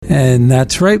And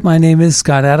that's right. My name is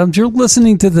Scott Adams. You're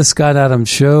listening to The Scott Adams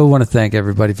Show. I want to thank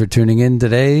everybody for tuning in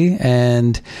today.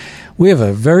 And we have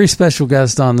a very special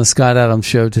guest on The Scott Adams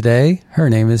Show today. Her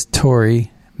name is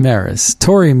Tori Maris.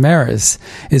 Tori Maris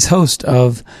is host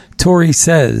of Tori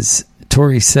Says.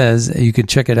 Tori Says. You can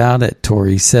check it out at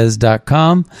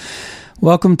torisays.com.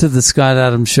 Welcome to The Scott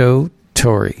Adams Show,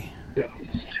 Tori.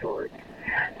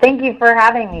 Thank you for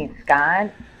having me, Scott.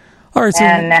 All right, so,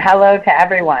 and hello to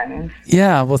everyone.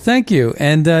 Yeah, well, thank you.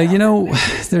 And,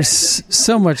 there's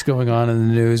so much going on in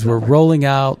the news. We're rolling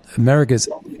out. America's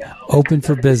open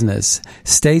for business.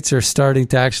 States are starting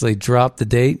to actually drop the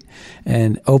date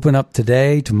and open up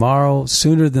today, tomorrow,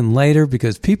 sooner than later,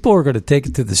 because people are going to take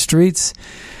it to the streets.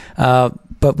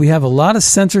 But we have a lot of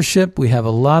censorship. We have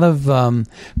a lot of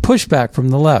pushback from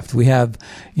the left. We have,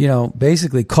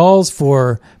 basically calls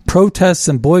for protests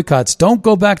and boycotts. Don't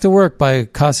go back to work by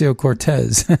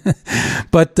Ocasio-Cortez.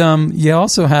 But you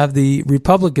also have the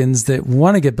Republicans that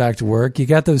want to get back to work. You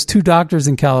got those two doctors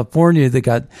in California that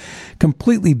got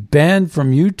completely banned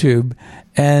from YouTube,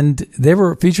 and they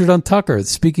were featured on Tucker,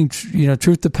 speaking,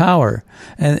 truth to power.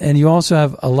 And you also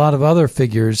have a lot of other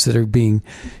figures that are being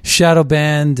shadow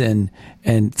banned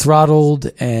and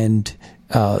throttled and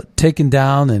taken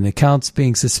down, and accounts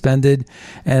being suspended.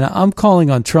 And I'm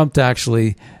calling on Trump to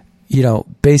actually,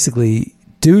 basically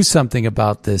do something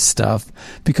about this stuff,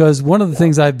 because one of the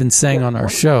things I've been saying on our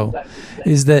show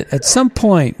is that at some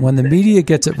point when the media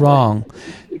gets it wrong,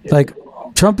 like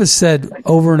Trump has said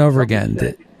over and over again,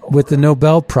 that with the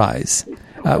Nobel Prize,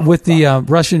 with the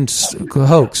Russian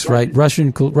hoax, right?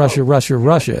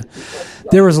 Russia.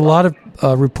 There was a lot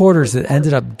of reporters that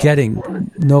ended up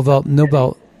getting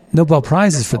Nobel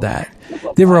Prizes for that.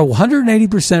 They were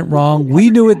 180% wrong. We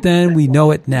knew it then. We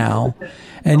know it now.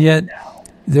 And yet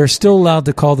they're still allowed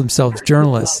to call themselves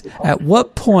journalists. At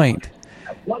what point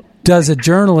does a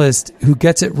journalist who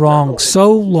gets it wrong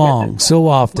so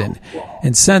often,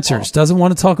 and censors, doesn't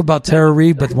want to talk about Tara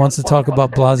Reid, but wants to talk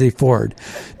about Blasey Ford,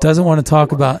 doesn't want to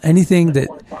talk about anything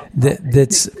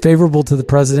that's favorable to the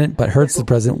president but hurts the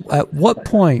president, at what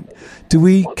point do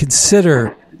we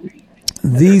consider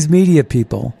these media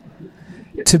people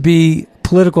to be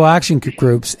political action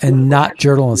groups and not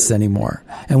journalists anymore?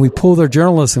 And we pull their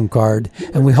journalism card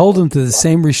and we hold them to the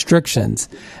same restrictions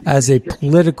as a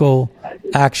political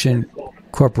action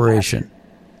corporation.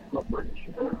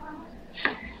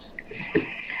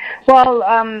 Well,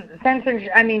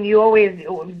 censorship. I mean, you always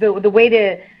the way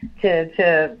to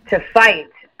fight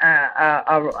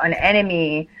an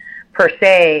enemy per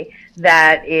se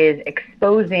that is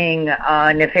exposing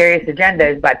nefarious agenda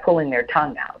is by pulling their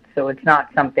tongue out. So it's not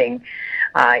something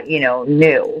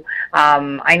new.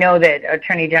 I know that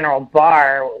Attorney General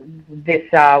Barr,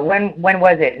 when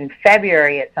was it? In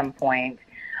February at some point,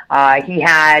 he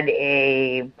had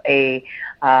a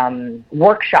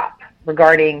workshop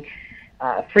regarding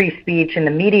free speech in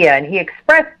the media, and he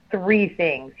expressed three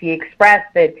things. He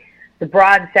expressed that the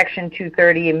broad Section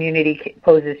 230 immunity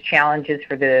poses challenges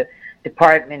for the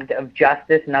Department of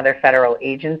Justice and other federal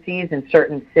agencies in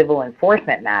certain civil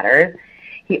enforcement matters.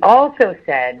 He also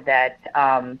said that,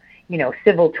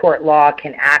 civil tort law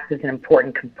can act as an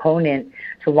important component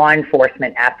to law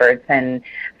enforcement efforts, and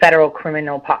federal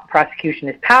criminal prosecution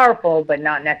is powerful, but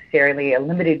not necessarily a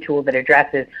limited tool that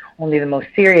addresses only the most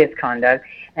serious conduct.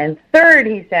 And third,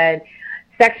 he said,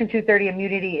 Section 230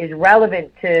 immunity is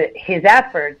relevant to his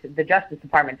efforts, the Justice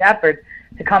Department's efforts,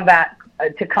 to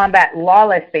combat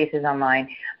lawless spaces online,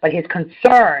 but his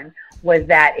concern was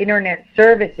that Internet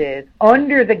services,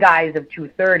 under the guise of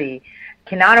 230,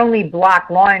 can not only block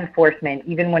law enforcement,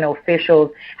 even when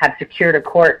officials have secured a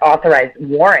court-authorized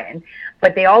warrant,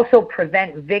 but they also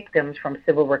prevent victims from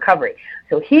civil recovery.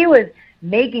 So he was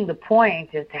making the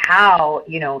point as to how,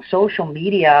 social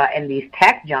media and these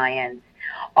tech giants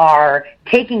are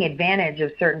taking advantage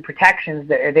of certain protections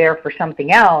that are there for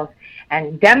something else,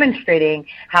 and demonstrating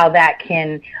how that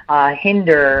can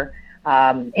hinder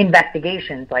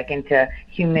investigations like into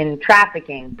human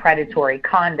trafficking, predatory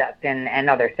conduct, and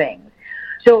other things.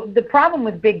 So the problem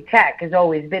with big tech has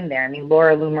always been there. I mean,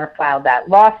 Laura Loomer filed that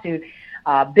lawsuit,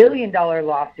 billion-dollar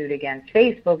lawsuit against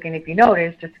Facebook, and if you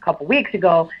notice, just a couple weeks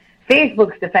ago,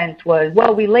 Facebook's defense was,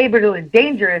 well, we labeled it as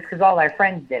dangerous because all our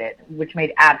friends did it, which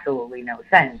made absolutely no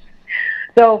sense.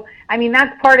 So, I mean,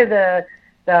 that's part of the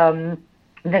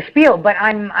spiel, but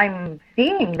I'm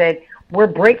seeing that we're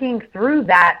breaking through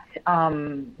that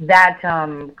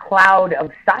cloud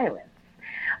of silence,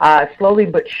 slowly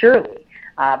but surely.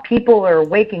 People are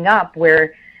waking up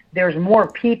where there's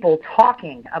more people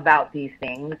talking about these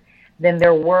things than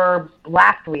there were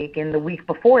last week and the week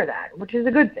before that, which is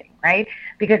a good thing, right?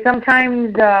 Because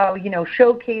sometimes,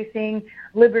 showcasing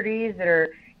liberties that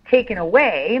are taken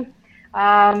away,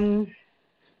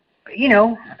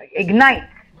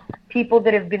 ignites people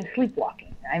that have been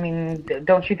sleepwalking. I mean,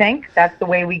 don't you think? That's the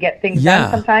way we get things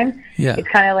done sometimes. Yeah. It's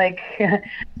kind of like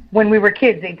when we were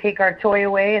kids, they'd take our toy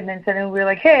away, and then suddenly we were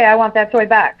like, hey, I want that toy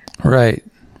back. Right.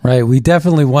 We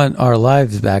definitely want our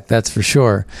lives back, that's for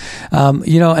sure.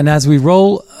 And as we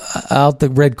roll out the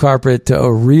red carpet to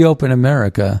reopen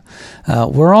America,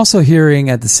 we're also hearing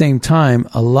at the same time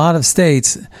a lot of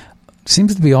states,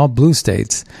 seems to be all blue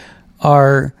states,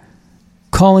 are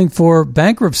calling for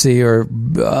bankruptcy or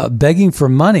begging for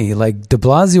money, like de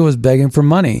Blasio was begging for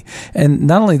money. And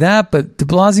not only that, but de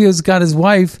Blasio's got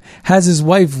has his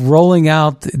wife rolling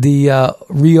out the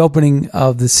reopening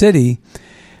of the city.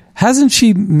 Hasn't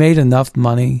she made enough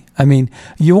money? I mean,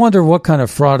 you wonder what kind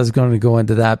of fraud is going to go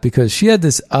into that, because she had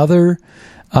this other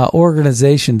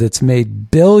organization that's made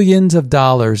billions of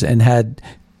dollars and had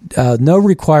no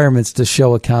requirements to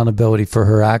show accountability for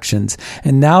her actions.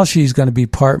 And now she's going to be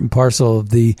part and parcel of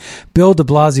the Bill de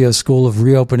Blasio School of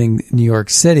Reopening New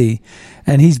York City.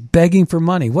 And he's begging for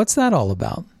money. What's that all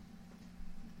about?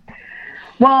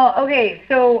 Well, okay,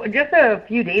 so just a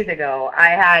few days ago, I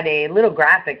had a little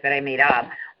graphic that I made up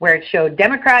where it showed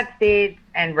Democrat states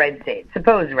and red states,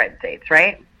 supposed red states,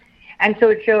 right? And so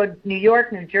it showed New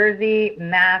York, New Jersey,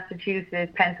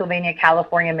 Massachusetts, Pennsylvania,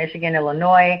 California, Michigan,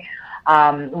 Illinois,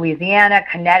 Louisiana,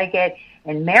 Connecticut,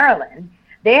 and Maryland.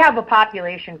 They have a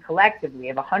population collectively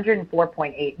of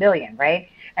 104.8 million, right?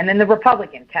 And then the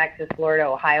Republican, Texas, Florida,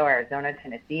 Ohio, Arizona,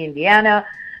 Tennessee, Indiana,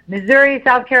 Missouri,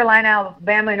 South Carolina,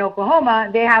 Alabama, and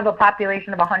Oklahoma, they have a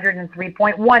population of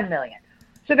 103.1 million.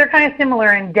 So they're kind of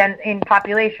similar in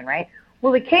population, right?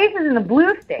 Well, the cases in the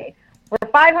blue states were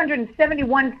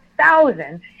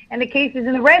 571,000, and the cases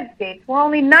in the red states were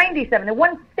only 97, and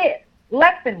one-fifth,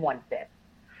 less than one-fifth.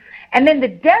 And then the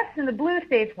deaths in the blue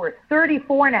states were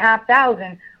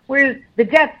 34,500, whereas the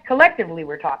deaths collectively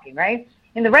we're talking, right,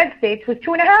 in the red states was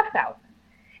 2,500.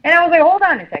 And I was like, hold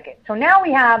on a second. So now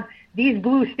we have these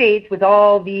blue states with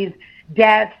all these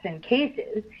deaths and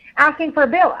cases asking for a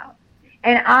bailout.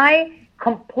 And I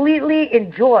completely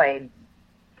enjoyed,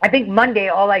 I think Monday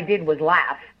all I did was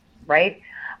laugh, right,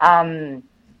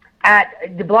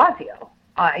 at de Blasio,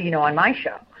 on my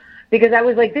show. Because I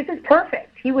was like, this is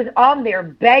perfect. He was on there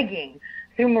begging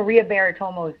through Maria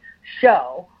Baratomo's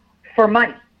show for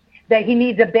money, that he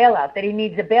needs a bailout,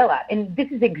 And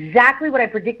this is exactly what I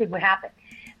predicted would happen.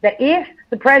 That if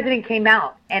the president came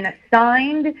out and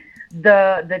assigned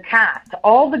the task to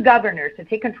all the governors to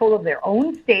take control of their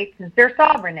own states, since they're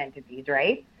sovereign entities,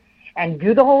 right, and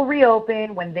do the whole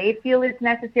reopen when they feel it's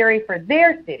necessary for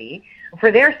their city,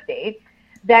 for their state,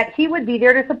 that he would be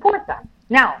there to support them.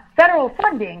 Now, federal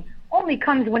funding only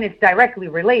comes when it's directly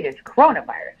related to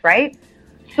coronavirus, right?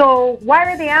 So why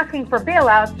are they asking for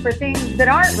bailouts for things that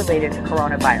aren't related to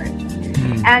coronavirus?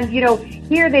 And,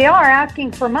 here they are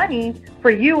asking for money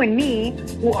for you and me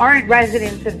who aren't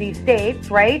residents of these states,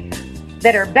 right,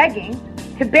 that are begging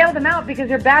to bail them out because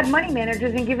they're bad money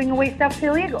managers and giving away stuff to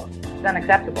illegals. It's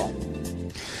unacceptable.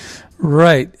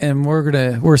 Right, and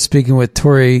we're speaking with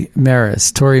Tori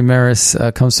Maris. Tori Maris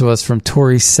comes to us from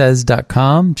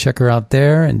ToriSays.com. Check her out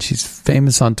there, and she's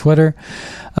famous on Twitter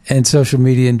and social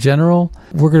media in general.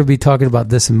 We're going to be talking about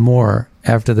this and more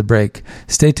after the break.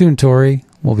 Stay tuned, Tori.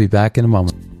 We'll be back in a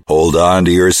moment. Hold on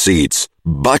to your seats.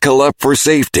 Buckle up for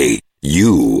safety.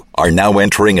 You are now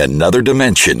entering another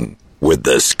dimension with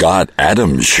The Scott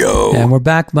Adams Show. And we're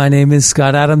back. My name is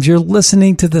Scott Adams. You're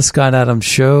listening to The Scott Adams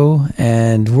Show,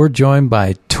 and we're joined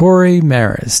by Tori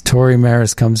Maris. Tori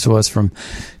Maris comes to us from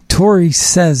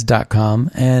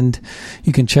ToriSays.com, and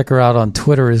you can check her out on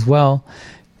Twitter as well.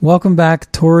 Welcome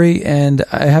back, Tori, and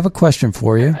I have a question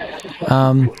for you.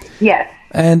 Yes.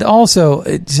 And also,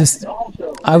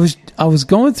 I was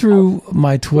going through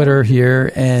my Twitter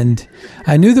here, and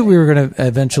I knew that we were going to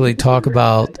eventually talk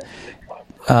about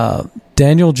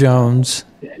Daniel Jones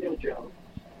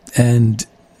and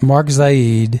Mark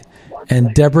Zaid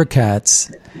and Deborah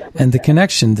Katz and the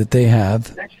connection that they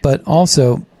have. But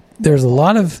also, there's a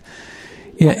lot of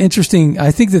interesting.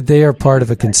 I think that they are part of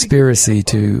a conspiracy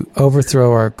to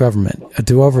overthrow our government,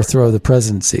 to overthrow the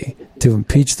presidency, to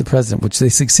impeach the president, which they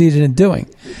succeeded in doing.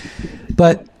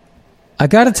 But I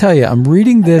got to tell you, I'm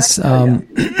reading this.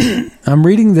 I'm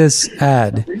reading this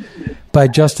ad by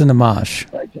Justin Amash.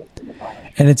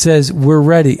 And it says, we're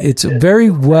ready. It's a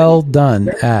very well done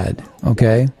ad,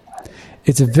 okay?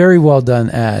 It's a very well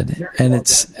done ad. And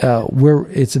it's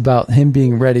about him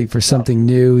being ready for something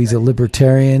new. He's a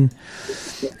libertarian.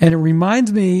 And it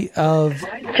reminds me of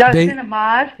Justin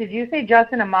Amash. Did you say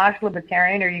Justin Amash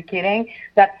libertarian? Are you kidding?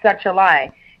 That's such a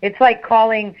lie. It's like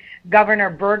calling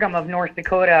Governor Burgum of North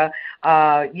Dakota,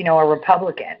 a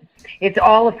Republican. It's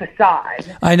all a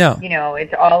facade. I know.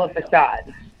 It's all a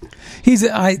facade.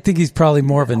 I think he's probably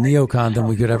more of a neocon than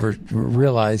we could ever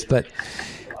realize. But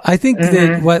I think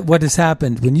that what has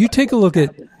happened, when you take a look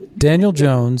at Daniel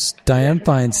Jones, Dianne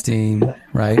Feinstein,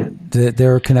 right,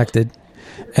 they're connected.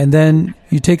 And then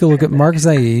you take a look at Mark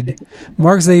Zaid.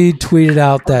 Mark Zaid tweeted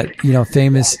out that,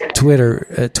 famous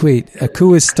Twitter tweet, a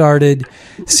coup has started,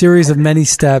 series of many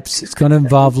steps. It's going to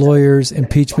involve lawyers.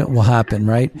 Impeachment will happen,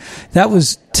 right? That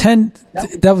was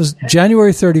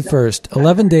January 31st,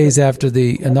 11 days after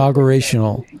the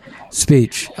inaugurational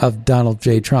speech of Donald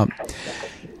J. Trump.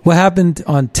 What happened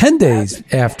on 10 days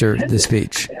after the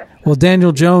speech? Well,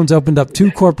 Daniel Jones opened up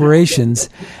 2 corporations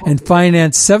and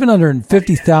financed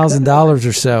 $750,000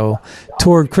 or so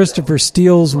toward Christopher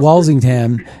Steele's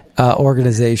Walsingham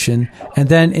organization, and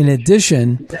then in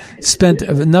addition spent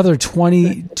another 2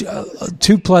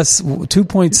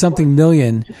 point something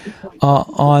million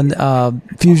on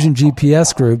Fusion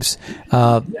GPS groups,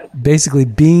 basically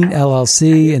Bean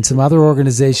LLC and some other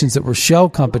organizations that were shell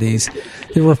companies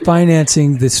that were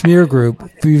financing the smear group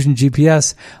Fusion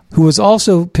GPS, who was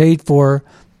also paid for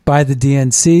by the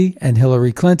DNC and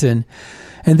Hillary Clinton.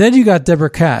 And then you got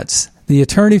Deborah Katz, the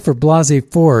attorney for Blasey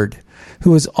Ford,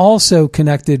 who was also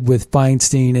connected with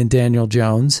Feinstein and Daniel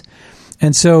Jones.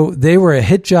 And so they were a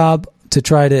hit job to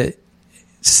try to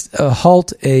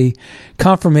halt a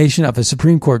confirmation of a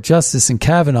Supreme Court justice in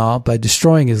Kavanaugh by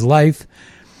destroying his life.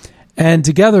 And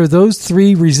together, those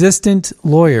 3 resistant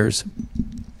lawyers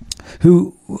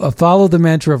who follow the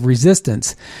mantra of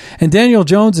resistance. And Daniel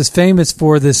Jones is famous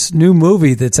for this new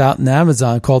movie that's out in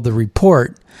Amazon called The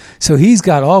Report. So he's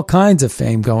got all kinds of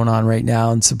fame going on right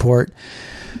now and support.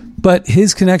 But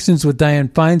his connections with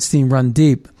Dianne Feinstein run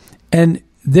deep, and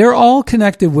they're all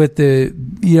connected with the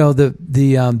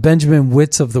Benjamin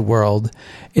Witts of the world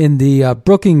in the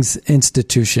Brookings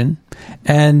Institution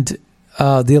and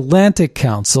the Atlantic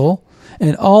Council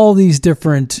and all these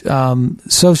different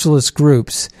socialist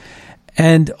groups.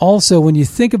 And also, when you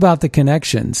think about the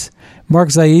connections,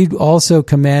 Mark Zaid also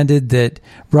commanded that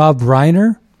Rob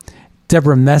Reiner,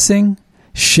 Deborah Messing,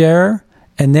 Cher,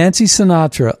 and Nancy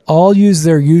Sinatra all use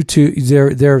their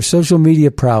their social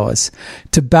media prowess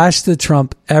to bash the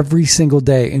Trump every single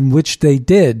day, in which they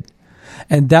did.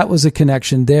 And that was a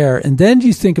connection there. And then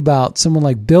you think about someone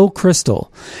like Bill Kristol,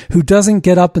 who doesn't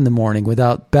get up in the morning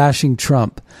without bashing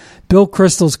Trump. Bill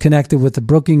Kristol's connected with the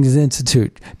Brookings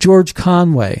Institute. George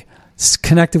Conway,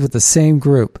 connected with the same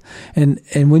group. And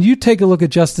when you take a look at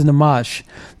Justin Amash,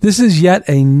 this is yet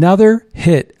another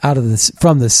hit out of this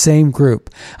from the same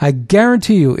group. I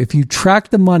guarantee you, if you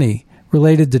track the money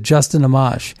related to Justin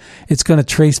Amash, it's going to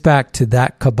trace back to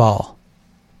that cabal.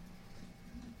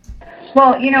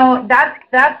 Well,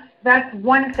 that's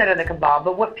one set of the cabal.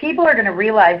 But what people are going to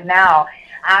realize now,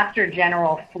 after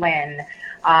General Flynn,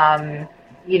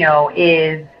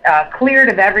 is cleared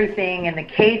of everything, and the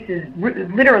case is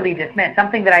literally dismissed,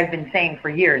 something that I've been saying for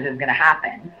years is going to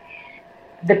happen.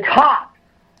 The top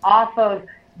off of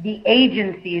the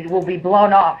agencies will be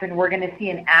blown off, and we're going to see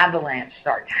an avalanche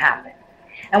start to happen.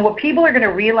 And what people are going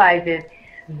to realize is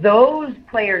those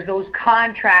players, those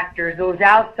contractors, those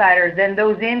outsiders, and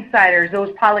those insiders,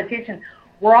 those politicians,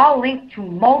 were all linked to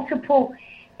multiple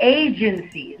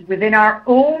agencies within our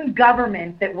own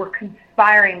government that were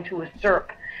conspiring to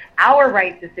usurp our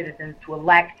rights as citizens to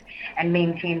elect and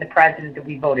maintain the president that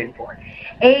we voted for.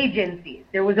 Agencies.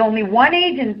 There was only one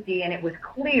agency, and it was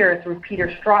clear through Peter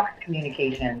Strzok's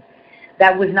communications,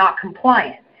 that was not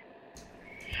compliant.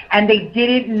 And they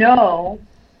didn't know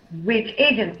which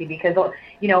agency, because,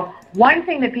 one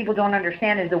thing that people don't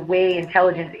understand is the way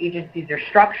intelligence agencies are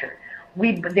structured.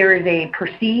 There is a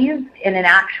perceived and an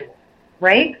actual,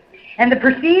 right? And the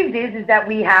perceived is that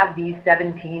we have these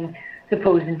 17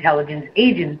 supposed intelligence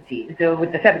agencies, so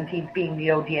with the 17th being the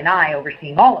ODNI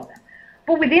overseeing all of them.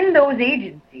 But within those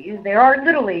agencies, there are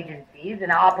little agencies and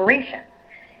operations.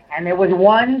 And there was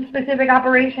one specific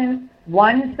operation,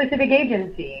 one specific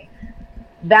agency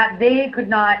that they could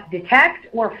not detect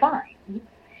or find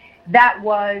that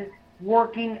was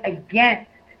working against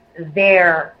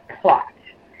their plot.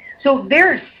 So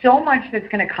there's so much that's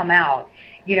going to come out,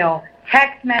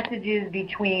 text messages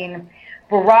between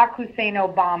Barack Hussein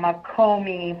Obama,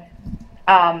 Comey,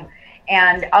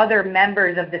 and other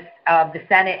members of the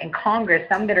Senate and Congress,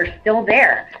 some that are still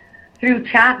there, through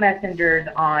chat messengers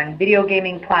on video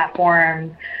gaming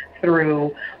platforms,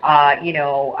 through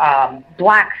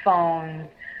black phones,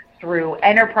 through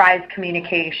enterprise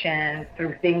communications,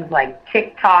 through things like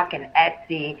TikTok and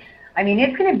Etsy. I mean,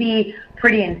 it's going to be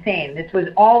pretty insane. This was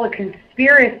all a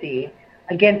conspiracy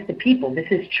against the people. This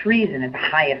is treason at the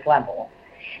highest level.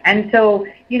 And so,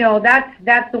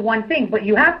 that's the one thing. But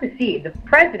you have to see, the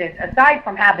president, aside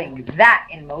from having that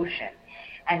in motion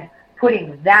and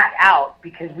putting that out,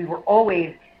 because we were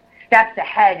always steps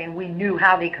ahead and we knew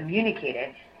how they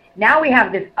communicated, now we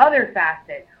have this other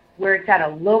facet where it's at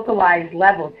a localized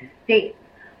level to states,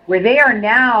 where they are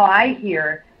now, I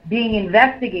hear, being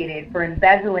investigated for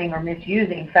embezzling or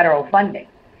misusing federal funding.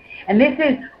 And this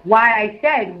is why I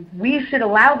said we should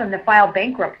allow them to file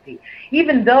bankruptcy,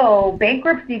 even though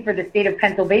bankruptcy for the state of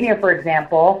Pennsylvania, for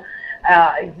example,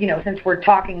 since we're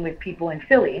talking with people in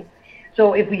Philly.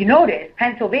 So if you notice,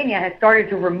 Pennsylvania has started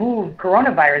to remove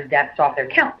coronavirus deaths off their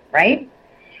count, right?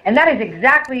 And that is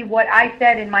exactly what I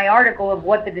said in my article of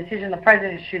what the decision the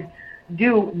president should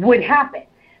do would happen,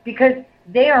 because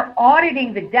they are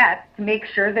auditing the deaths to make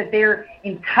sure that they're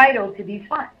entitled to these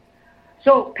funds.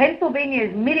 So Pennsylvania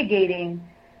is mitigating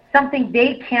something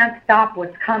they can't stop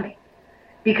what's coming,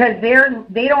 because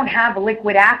they don't have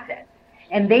liquid assets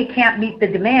and they can't meet the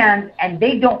demands and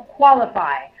they don't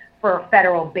qualify for a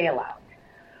federal bailout.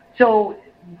 So,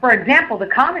 for example, the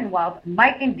Commonwealth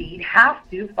might indeed have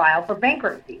to file for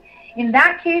bankruptcy. In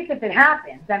that case, if it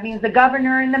happens, that means the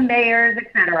governor and the mayors,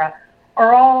 etc.,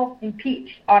 are all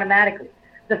impeached automatically.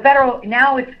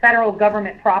 Now it's federal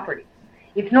government property.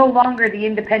 It's no longer the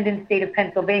independent state of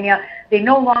Pennsylvania. They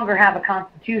no longer have a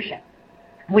constitution,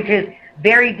 which is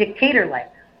very dictator-like.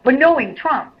 But knowing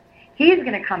Trump, he's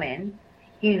going to come in,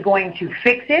 he's going to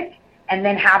fix it, and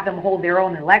then have them hold their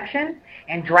own elections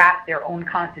and draft their own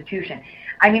constitution.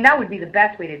 I mean, that would be the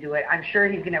best way to do it. I'm sure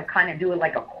he's going to kind of do it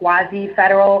like a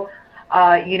quasi-federal,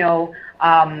 that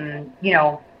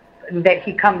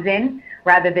he comes in,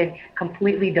 rather than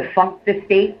completely defunct the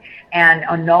state and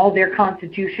annul their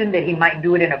constitution, that he might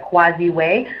do it in a quasi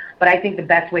way. But I think the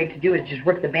best way to do it is just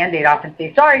rip the Band-Aid off and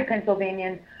say, sorry,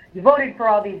 Pennsylvanians, you voted for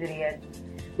all these idiots.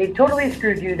 They've totally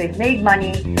screwed you. They've made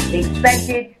money. They've spent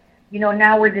it.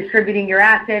 Now we're distributing your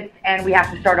assets and we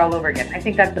have to start all over again. I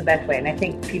think that's the best way. And I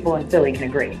think people in Philly can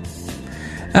agree.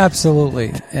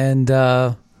 Absolutely. And,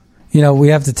 we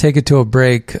have to take it to a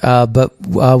break. But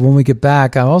when we get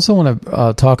back, I also want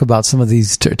to talk about some of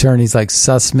these attorneys like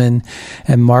Sussman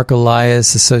and Mark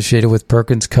Elias associated with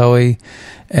Perkins Coie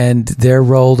and their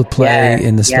role to play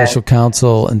in the special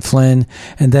counsel and Flynn.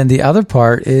 And then the other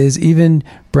part is even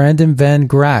Brandon Van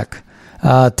Grack.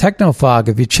 Technofog,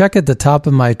 if you check at the top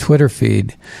of my Twitter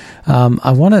feed,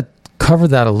 I want to cover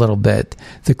that a little bit.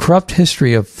 The corrupt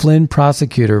history of Flynn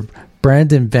prosecutor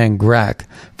Brandon Van Grack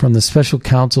from the special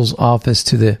counsel's office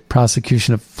to the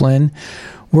prosecution of Flynn.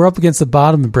 We're up against the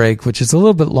bottom of the break, which is a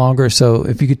little bit longer. So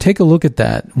if you could take a look at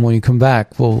that when you come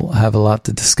back, we'll have a lot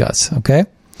to discuss. Okay.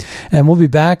 And we'll be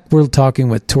back. We're talking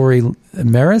with Tori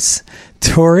Maris.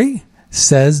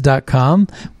 ToriSays.com.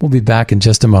 We'll be back in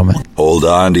just a moment. Hold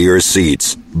on to your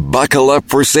seats. Buckle up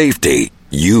for safety.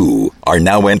 You are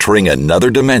now entering another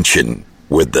dimension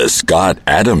with the Scott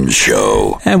Adams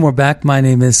Show. And we're back. My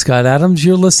name is Scott Adams.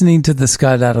 You're listening to the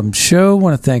Scott Adams Show. I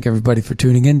want to thank everybody for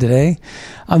tuning in today.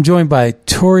 I'm joined by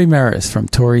Tori Maris from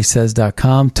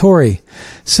ToriSays.com. Tori,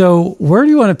 so where do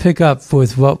you want to pick up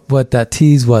with what that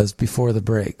tease was before the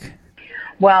break?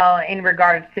 Well, in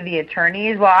regards to the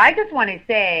attorneys, I just want to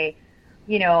say,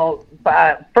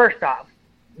 first off,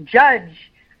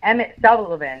 Judge Emmett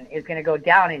Sullivan is going to go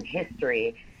down in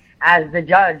history as the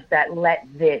judge that let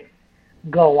this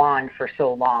go on for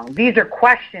so long. These are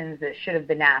questions that should have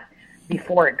been asked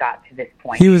before it got to this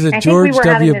point. He was a George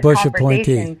W. Bush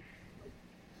appointee.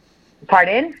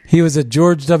 Pardon? He was a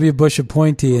George W. Bush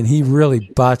appointee, and he really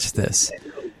botched this,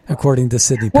 according to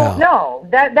Sidney Powell. Well, no,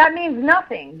 that means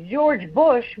nothing. George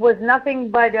Bush was nothing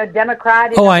but a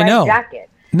Democrat in a red jacket.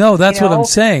 No, that's what I'm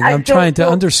saying. I'm trying to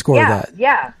underscore that.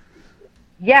 Yeah,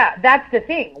 that's the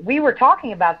thing. We were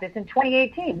talking about this in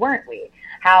 2018, weren't we?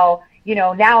 How,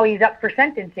 now he's up for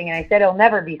sentencing, and I said he'll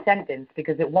never be sentenced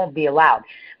because it won't be allowed.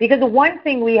 Because the one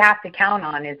thing we have to count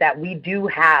on is that we do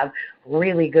have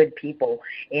really good people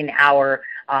in our,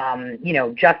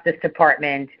 Justice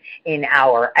Department, in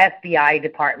our FBI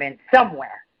department,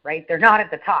 somewhere, right? They're not at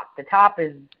the top. The top,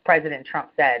 as President Trump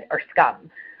said, are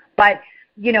scum. But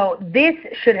this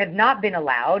should have not been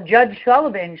allowed. Judge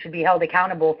Sullivan should be held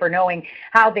accountable for knowing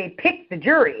how they picked the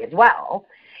jury as well,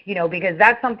 because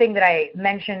that's something that I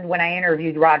mentioned when I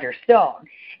interviewed Roger Stone,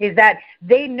 is that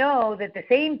they know that the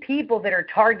same people that are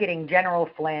targeting General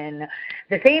Flynn,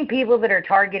 the same people that are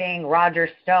targeting Roger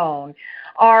Stone,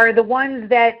 are the ones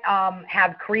that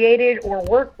have created or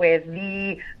work with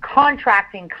the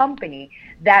contracting company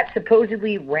that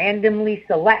supposedly randomly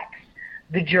selects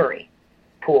the jury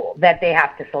pool that they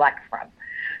have to select from.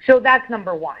 So that's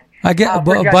number one. I get.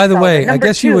 By the way, I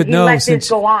guess you would know since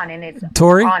go on and it's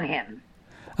Tori, on him.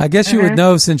 I guess you would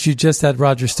know since you just had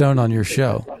Roger Stone on your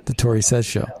show, the Tori Says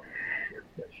Show.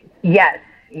 Yes,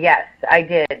 I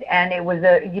did. And it was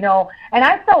and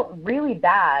I felt really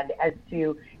bad as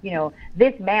to,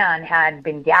 this man had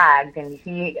been gagged and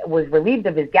he was relieved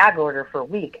of his gag order for a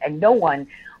week and no one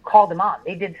called him on.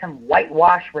 They did some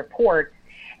whitewash reports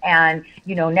and,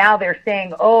 now they're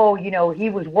saying, he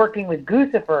was working with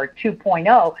Guccifer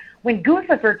 2.0 when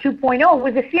Guccifer 2.0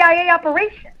 was a CIA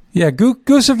operation. Yeah,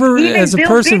 Guccifer as a Bill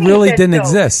person Binney really said didn't so.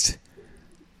 Exist.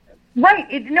 Right.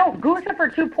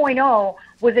 Guccifer 2.0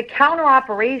 was a counter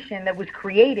operation that was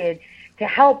created to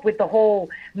help with the whole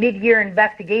mid-year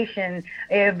investigation,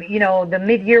 the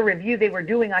mid-year review they were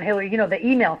doing on Hillary, the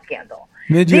email scandal.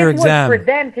 Mid-year exam. Was for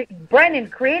them Brennan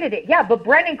created it. Yeah, but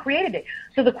Brennan created it.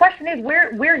 So the question is,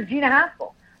 where's Gina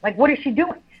Haspel? Like, what is she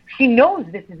doing? She knows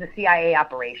this is a CIA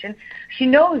operation. She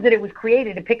knows that it was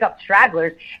created to pick up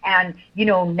stragglers and,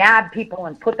 nab people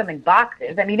and put them in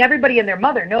boxes. I mean, everybody and their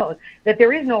mother knows that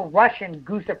there is no Russian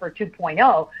Guccifer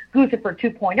 2.0. Guccifer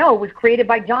 2.0 was created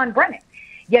by John Brennan.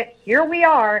 Yet here we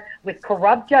are with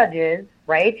corrupt judges,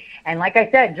 right? And like I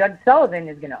said, Judge Sullivan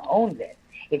is going to own this.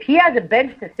 If he has a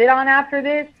bench to sit on after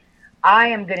this, I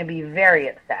am going to be very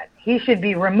upset. He should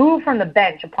be removed from the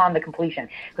bench upon the completion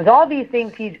because all these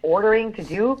things he's ordering to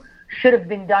do should have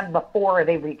been done before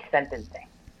they reach sentencing.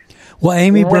 Well,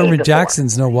 Amy Berman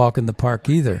Jackson's no walk in the park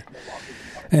either.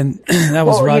 And that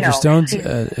was Roger Stone's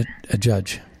a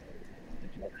judge.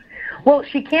 Well,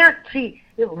 she can't.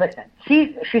 Listen,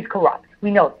 she's corrupt.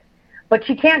 We know this. But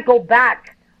she can't go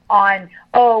back on,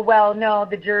 no,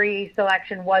 the jury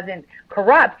selection wasn't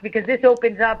corrupt because this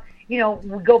opens up, we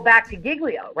go back to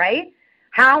Giglio, right?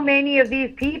 How many of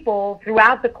these people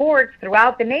throughout the courts,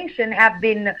 throughout the nation have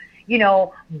been,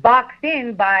 boxed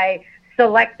in by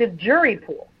selective jury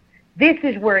pools? This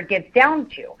is where it gets down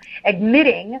to.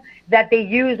 Admitting that they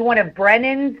used one of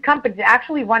Brennan's companies,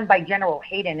 actually run by General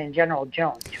Hayden and General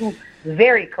Jones, two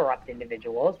very corrupt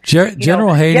individuals.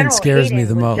 General Hayden scares me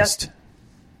the most.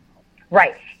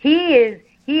 Right. He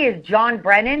is John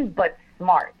Brennan, but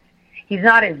smart. He's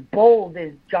not as bold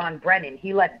as John Brennan.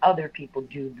 He lets other people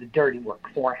do the dirty work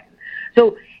for him.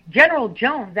 So General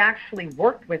Jones actually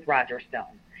worked with Roger Stone.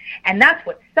 And that's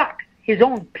what sucks. His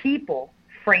own people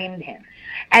framed him.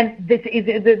 And this is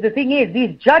the thing is,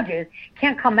 these judges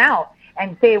can't come out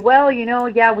and say,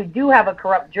 we do have a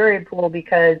corrupt jury pool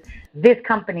because this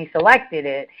company selected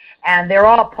it, and they're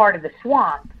all part of the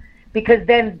swamp. Because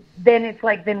then it's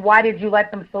like, then why did you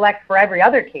let them select for every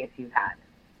other case you've had?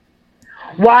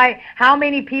 How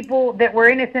many people that were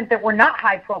innocent that were not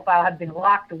high profile have been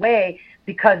locked away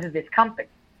because of this company?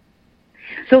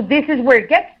 So this is where it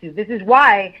gets to. This is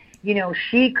why,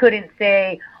 she couldn't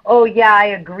say,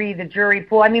 I agree, the jury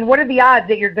pool. I mean, what are the odds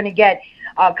that you're going to get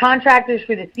contractors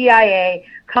for the CIA,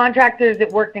 contractors that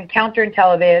worked in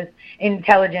counterintelligence,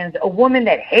 a woman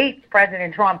that hates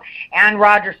President Trump and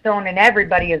Roger Stone and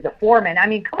everybody as a foreman? I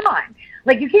mean, come on.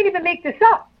 Like, you can't even make this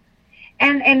up.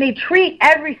 And they treat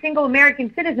every single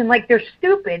American citizen like they're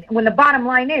stupid when the bottom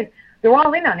line is they're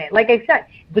all in on it. Like I said,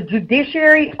 the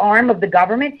judiciary arm of the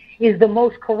government is the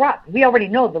most corrupt. We already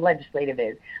know the legislative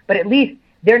is, but at least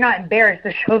they're not embarrassed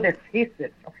to show their faces,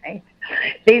 right?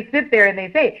 They sit there and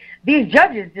they say, these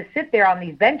judges just sit there on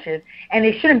these benches and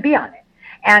they shouldn't be on it.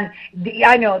 And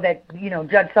I know that,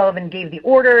 Judge Sullivan gave the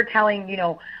order telling,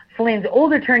 Flynn's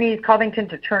old attorneys, Covington,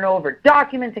 to turn over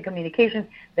documents and communications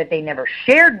that they never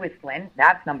shared with Flynn.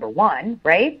 That's number one,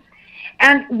 right?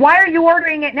 And why are you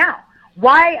ordering it now?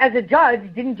 Why, as a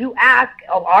judge, didn't you ask,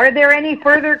 are there any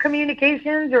further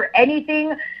communications or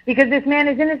anything because this man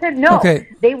is innocent? No. Okay.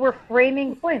 They were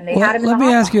framing Flynn. They had him in the Let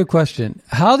me ask you a question.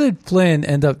 How did Flynn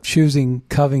end up choosing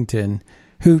Covington,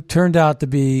 who turned out to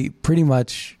be pretty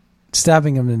much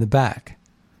stabbing him in the back?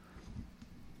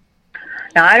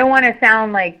 Now, I don't want to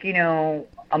sound like,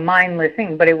 a mindless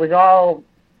thing, but it was all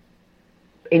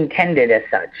intended as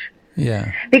such.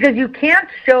 Yeah. Because you can't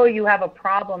show you have a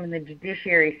problem in the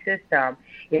judiciary system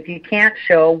if you can't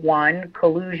show, one,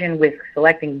 collusion with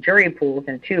selecting jury pools,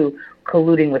 and two,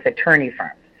 colluding with attorney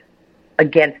firms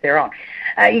against their own.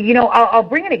 I'll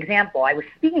bring an example. I was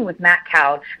speaking with Matt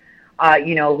Couch,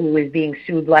 who is being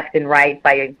sued left and right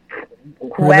by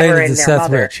whoever and their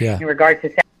mother in regards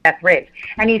to Seth Rich.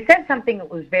 And he said something that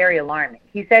was very alarming.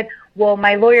 He said, well,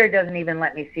 my lawyer doesn't even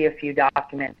let me see a few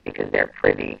documents because they're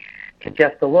privy to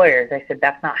just the lawyers. I said,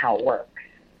 that's not how it works.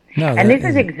 No, and this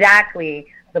is exactly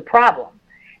the problem.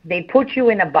 They put you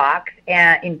in a box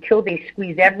until they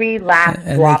squeeze every last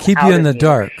and drop they keep out you in of the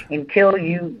dark until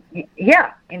and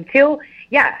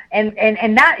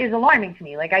that is alarming to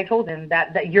me. Like I told him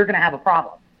that you're going to have a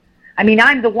problem. I mean,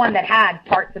 I'm the one that had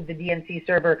parts of the DNC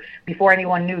server before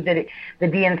anyone knew that the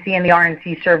DNC and the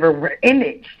RNC server were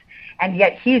imaged, and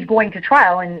yet he's going to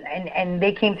trial, and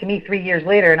they came to me 3 years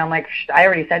later, and I'm like, I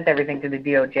already sent everything to the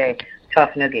DOJ.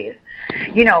 Tough noogies.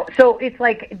 So it's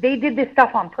like they did this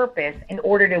stuff on purpose in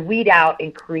order to weed out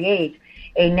and create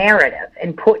a narrative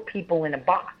and put people in a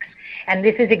box. And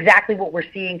this is exactly what we're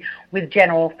seeing with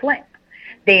General Flynn.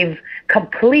 They've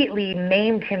completely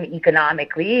maimed him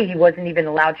economically. He wasn't even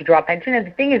allowed to draw pension. And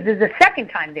the thing is, this is the second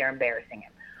time they're embarrassing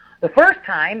him. The first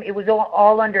time, it was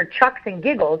all under chucks and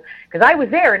giggles, because I was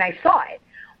there and I saw it,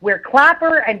 where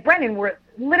Clapper and Brennan were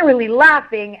literally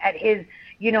laughing at his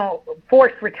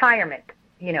forced retirement,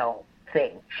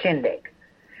 thing, shindig,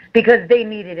 because they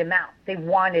needed him out. They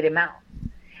wanted him out.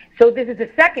 So this is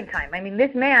the second time. I mean,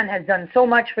 this man has done so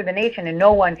much for the nation, and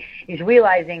no one is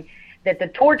realizing that the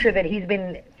torture that he's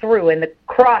been through and the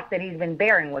cross that he's been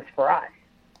bearing was for us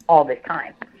all this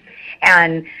time.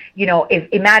 And,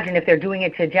 imagine if they're doing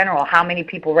it to a general, how many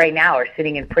people right now are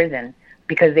sitting in prison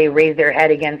because they raised their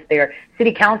head against their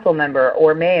city council member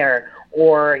or mayor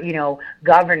or,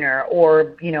 governor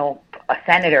or, a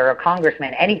senator or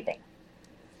congressman, anything.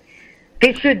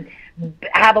 This should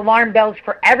have alarm bells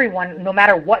for everyone, no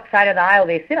matter what side of the aisle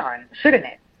they sit on, shouldn't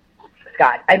it,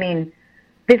 Scott? I mean,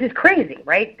 this is crazy,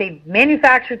 right? They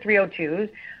manufactured 302s,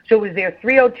 so it was their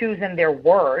 302s and their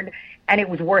word, and it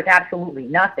was worth absolutely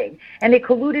nothing. And they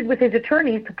colluded with his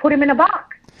attorneys to put him in a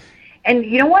box. And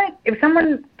you know what? If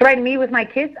someone threatened me with my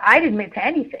kids, I'd admit to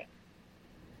anything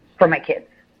for my kids.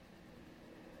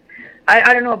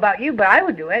 I don't know about you, but I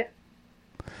would do it.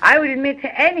 I would admit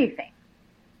to anything.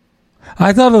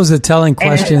 I thought it was a telling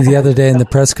question the other day in the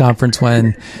press conference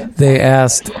when they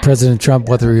asked President Trump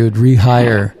whether he would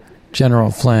rehire General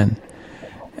Flynn.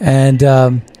 And,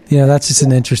 that's just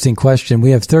an interesting question.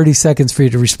 We have 30 seconds for you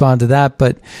to respond to that.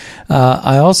 But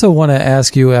I also want to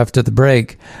ask you after the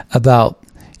break about,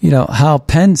 how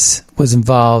Pence was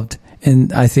involved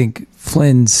in, I think,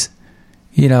 Flynn's,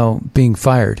 being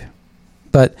fired.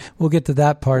 But we'll get to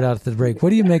that part after the break. What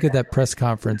do you make of that press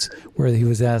conference where he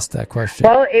was asked that question?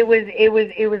 Well, it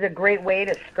was a great way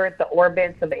to skirt the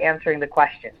orbits of answering the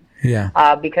question.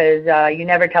 Yeah. Because you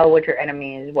never tell what your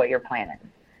enemy is, what your plan is.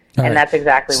 All and right. That's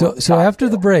exactly what So after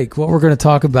the break, what we're going to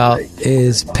talk about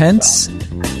is Pence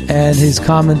and his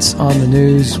comments on the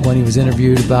news when he was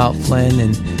interviewed about Flynn,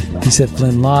 and he said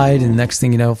Flynn lied, and next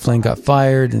thing you know, Flynn got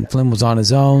fired, and Flynn was on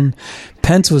his own.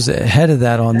 Pence was ahead of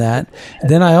that on that.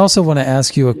 Then I also want to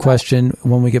ask you a question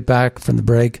when we get back from the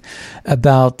break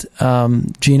about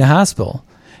Gina Haspel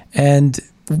and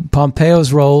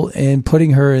Pompeo's role in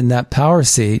putting her in that power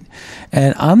seat.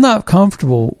 And I'm not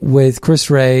comfortable with Chris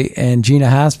Wray and Gina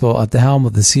Haspel at the helm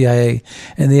of the CIA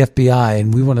and the FBI,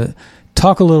 and we want to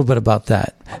talk a little bit about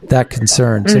that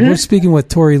concern. So we're speaking with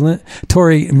Tori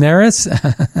Maris.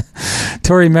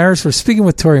 Tori Maris. We're speaking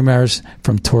with Tori Maris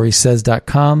from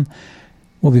ToriSays.com.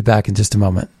 We'll be back in just a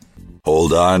moment.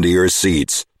 Hold on to your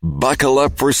seats. Buckle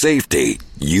up for safety.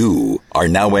 You are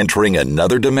now entering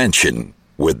another dimension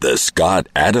with the Scott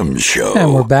Adams Show.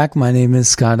 And we're back. My name is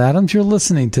Scott Adams. You're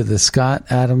listening to the Scott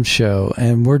Adams Show,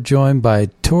 and we're joined by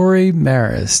Tori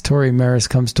Maris. Tori Maris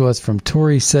comes to us from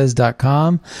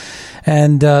ToriSays.com.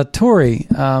 And Tori,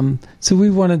 so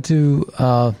we wanted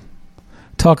to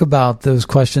talk about those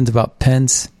questions about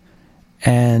Pence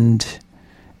and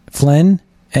Flynn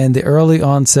and the early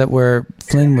onset where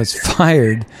Flynn was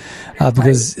fired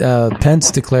because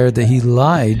Pence declared that he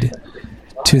lied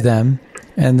to them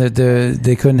and that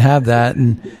they couldn't have that.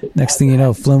 And next thing you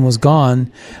know, Flynn was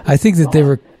gone. I think that they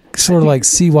were sort of like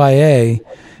CYA,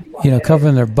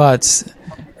 covering their butts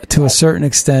to a certain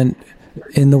extent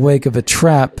in the wake of a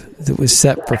trap that was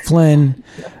set for Flynn.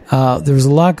 There was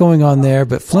a lot going on there,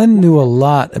 but Flynn knew a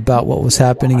lot about what was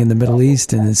happening in the Middle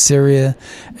East and in Syria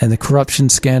and the corruption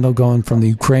scandal going from the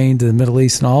Ukraine to the Middle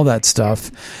East and all that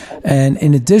stuff. And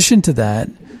in addition to that,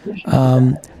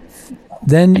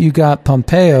 then you got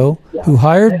Pompeo, who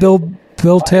hired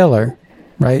Bill Taylor,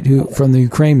 right, who from the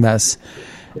Ukraine mess,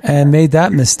 and made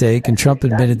that mistake. And Trump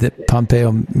admitted that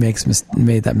Pompeo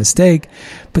made that mistake.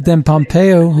 But then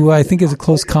Pompeo, who I think is a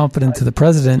close confidant to the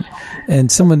president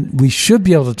and someone we should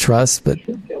be able to trust, but,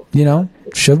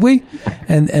 should we?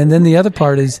 And then the other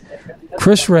part is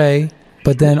Chris Wray,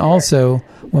 but then also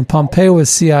when Pompeo was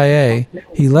CIA,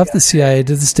 he left the CIA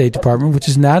to the State Department, which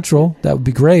is natural. That would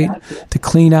be great to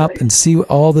clean up and see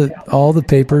all the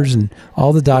papers and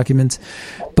all the documents.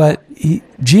 But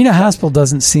Gina Haspel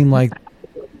doesn't seem like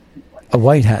a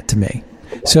white hat to me.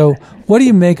 So what do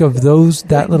you make of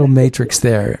that little matrix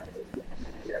there?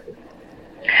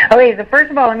 Okay, so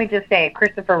first of all, let me just say,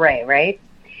 Christopher Wray, right?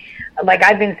 Like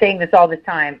I've been saying this all this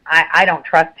time, I don't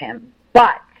trust him.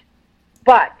 But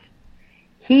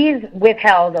he's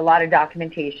withheld a lot of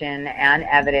documentation and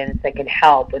evidence that could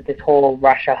help with this whole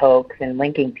Russia hoax and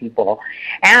linking people.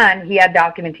 And he had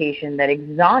documentation that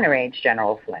exonerates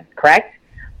General Flynn, correct?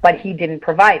 But he didn't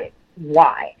provide it.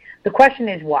 Why? The question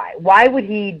is why? Why would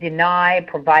he deny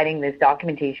providing this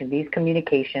documentation, these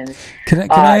communications,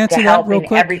 can I answer to that help real in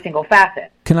quick? Every single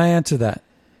facet? Can I answer that?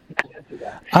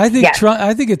 I think Yes.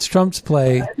 I think it's Trump's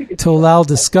play to allow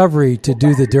Discovery to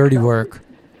do the dirty work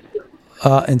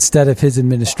instead of his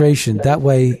administration. That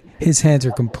way, his hands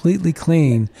are completely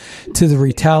clean to the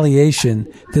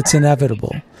retaliation that's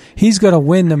inevitable. He's going to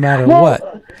win no matter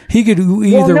what. He could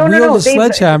either wield a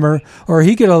sledgehammer, or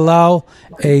he could allow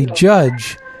a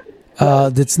judge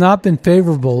that's not been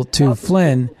favorable to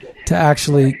Flynn to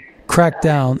actually crack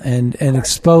down and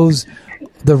expose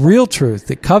the real truth,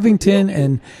 that Covington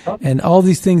and all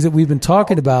these things that we've been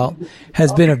talking about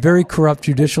has been a very corrupt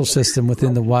judicial system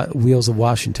within the wheels of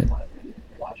Washington.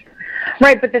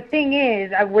 Right, but the thing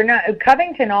is,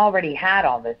 Covington already had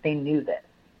all this. They knew this,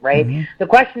 right? Mm-hmm. The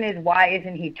question is, why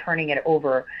isn't he turning it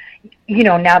over,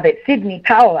 now that Sidney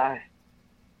Powell asked?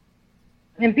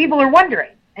 And people are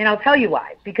wondering, and I'll tell you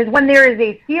why. Because when there is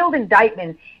a sealed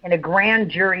indictment in a grand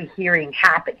jury hearing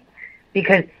happening,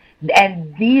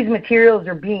 and these materials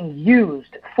are being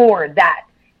used for that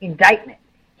indictment,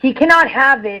 he cannot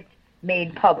have it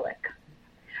made public.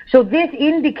 So this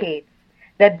indicates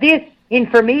that this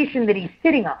information that he's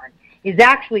sitting on is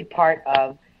actually part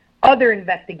of other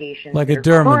investigations, like a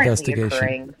Durham investigation.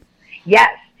 Occurring.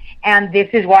 Yes, and this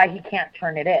is why he can't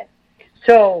turn it in.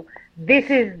 So this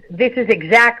is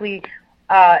exactly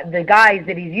the guise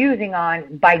that he's using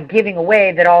on by giving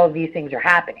away that all of these things are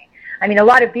happening. I mean, a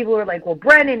lot of people are like, well,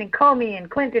 Brennan and Comey and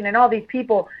Clinton and all these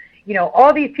people,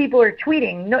 all these people are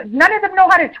tweeting. No, none of them know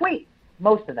how to tweet,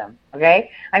 most of them,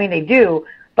 okay? I mean, they do,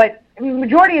 but the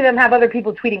majority of them have other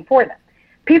people tweeting for them.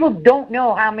 People don't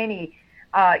know how many,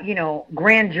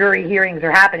 grand jury hearings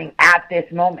are happening at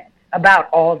this moment about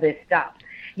all this stuff.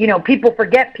 People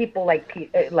forget people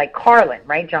like Carlin,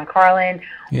 right? John Carlin.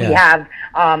 Yeah. We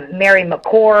have Mary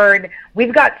McCord.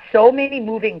 We've got so many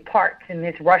moving parts in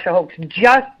this Russia hoax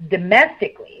just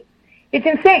domestically. It's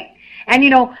insane. And,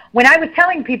 when I was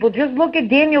telling people, just look at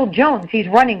Daniel Jones. He's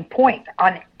running point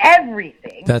on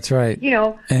everything. That's right.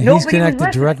 And nobody he's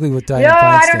connected directly with Dianne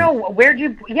Feinstein. I don't know.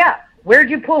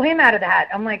 Where'd you pull him out of the hat?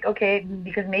 I'm like, okay,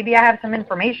 because maybe I have some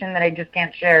information that I just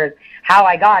can't share how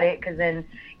I got it, because then,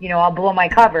 I'll blow my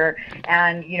cover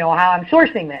and, how I'm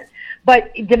sourcing this.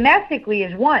 But domestically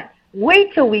is one.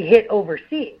 Wait till we hit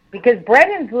overseas, because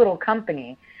Brennan's little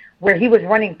company, where he was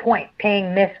running point, paying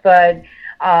Misfud,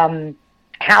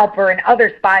 Halper, and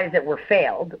other spies that were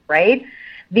failed, right?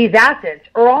 These assets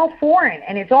are all foreign,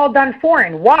 and it's all done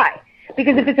foreign. Why?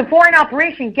 Because if it's a foreign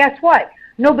operation, guess what?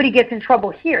 Nobody gets in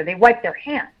trouble here. They wipe their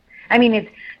hands. I mean,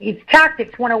 it's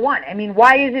tactics 101. I mean,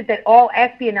 why is it that all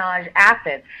espionage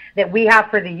assets that we have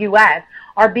for the U.S.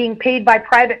 are being paid by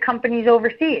private companies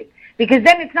overseas? Because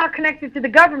then it's not connected to the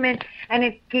government, and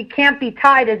it can't be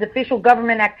tied as official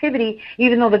government activity,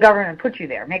 even though the government put you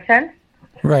there. Make sense?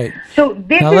 Right. So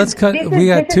let's cut. We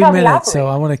got 2 minutes, so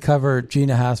I want to cover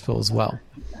Gina Haspel as well.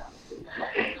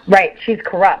 Right. She's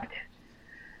corrupt.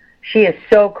 She is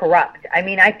so corrupt. I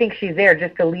mean, I think she's there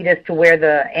just to lead us to where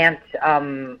the ant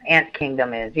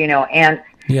kingdom is. Ants.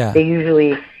 Yeah. They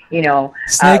usually,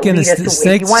 snake in lead us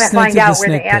to. If you want to find out where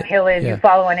the ant hill is, you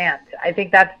follow an ant. I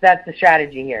think that's the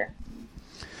strategy here.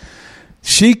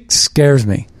 She scares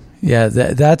me. Yeah,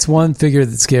 that's one figure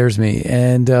that scares me.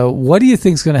 And what do you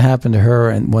think is going to happen to her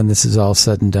and when this is all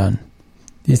said and done?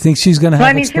 Do you think she's going to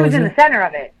have exposure? She was in the center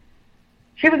of it.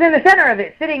 She was in the center of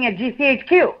it, sitting at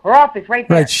GCHQ, her office right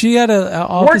there. Right. She had an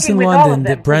office in London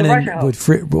that Brennan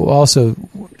also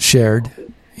shared.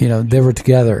 They were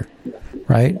together,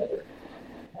 right?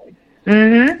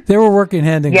 Mm-hmm. They were working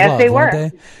hand in glove, yes, they were.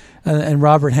 Weren't they? And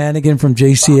Robert Hannigan from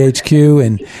JCHQ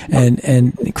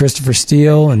and Christopher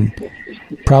Steele and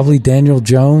probably Daniel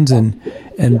Jones and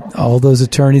all those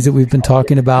attorneys that we've been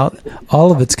talking about.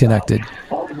 All of it's connected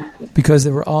because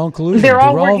they were all in collusion. They were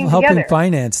all helping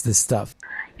finance this stuff.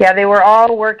 Yeah, they were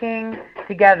all working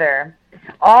together.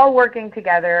 all working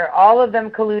together, all of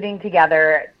them colluding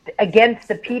together against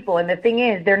the people. And the thing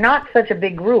is, they're not such a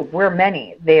big group. We're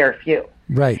many. They are few.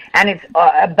 Right. And it's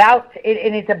about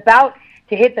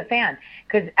to hit the fan.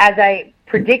 Because as I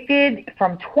predicted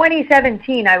from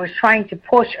 2017, I was trying to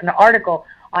push an article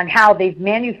on how they've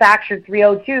manufactured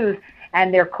 302s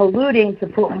and they're colluding to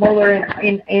put Mueller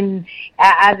in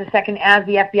as the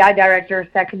FBI director,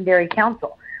 secondary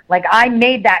counsel. Like, I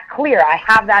made that clear. I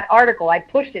have that article. I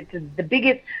pushed it to the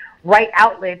biggest right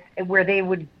outlets where they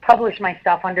would publish my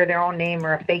stuff under their own name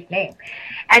or a fake name.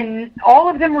 And all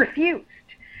of them refused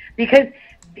because,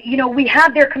 we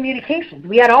had their communications.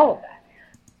 We had all of that.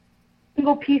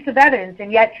 Single piece of evidence,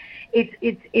 and yet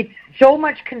it's so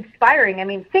much conspiring. I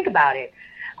mean, think about it.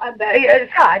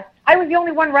 Scott, I was the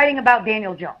only one writing about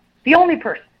Daniel Jones. The only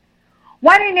person.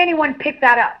 Why didn't anyone pick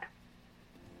that up?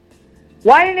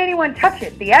 Why didn't anyone touch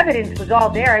it? The evidence was all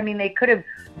there. I mean, they could have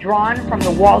drawn from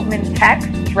the Waldman text,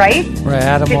 right? Right,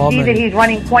 Adam to Waldman. See that he's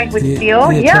running point with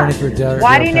Steele. Yeah.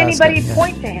 Why didn't anybody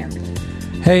point to him?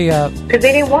 Hey, because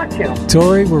they didn't want to.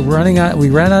 Tori, we ran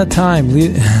out of time.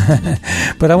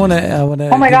 But I want to.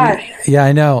 Oh my gosh! Yeah,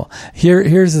 I know.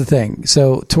 Here's the thing.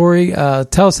 So, Tori,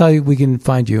 tell us how we can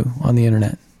find you on the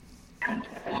internet.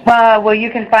 Well,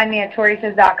 you can find me at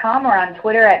ToriSays.com or on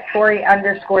Twitter at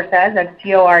Tori_says. That's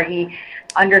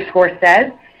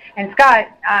TORE_says. And Scott,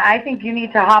 I think you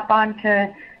need to hop on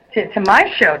to my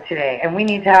show today, and we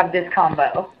need to have this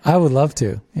combo. I would love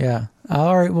to. Yeah.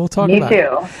 All right, we'll talk about it. Me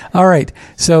too. too. All right.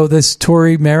 So this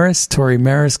Tori Maris. Tori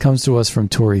Maris comes to us from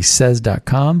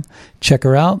ToriSays.com. Check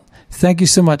her out. Thank you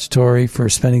so much, Tori, for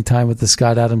spending time with the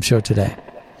Scott Adams Show today.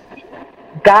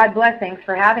 God bless. Thanks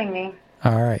for having me.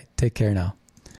 All right. Take care now.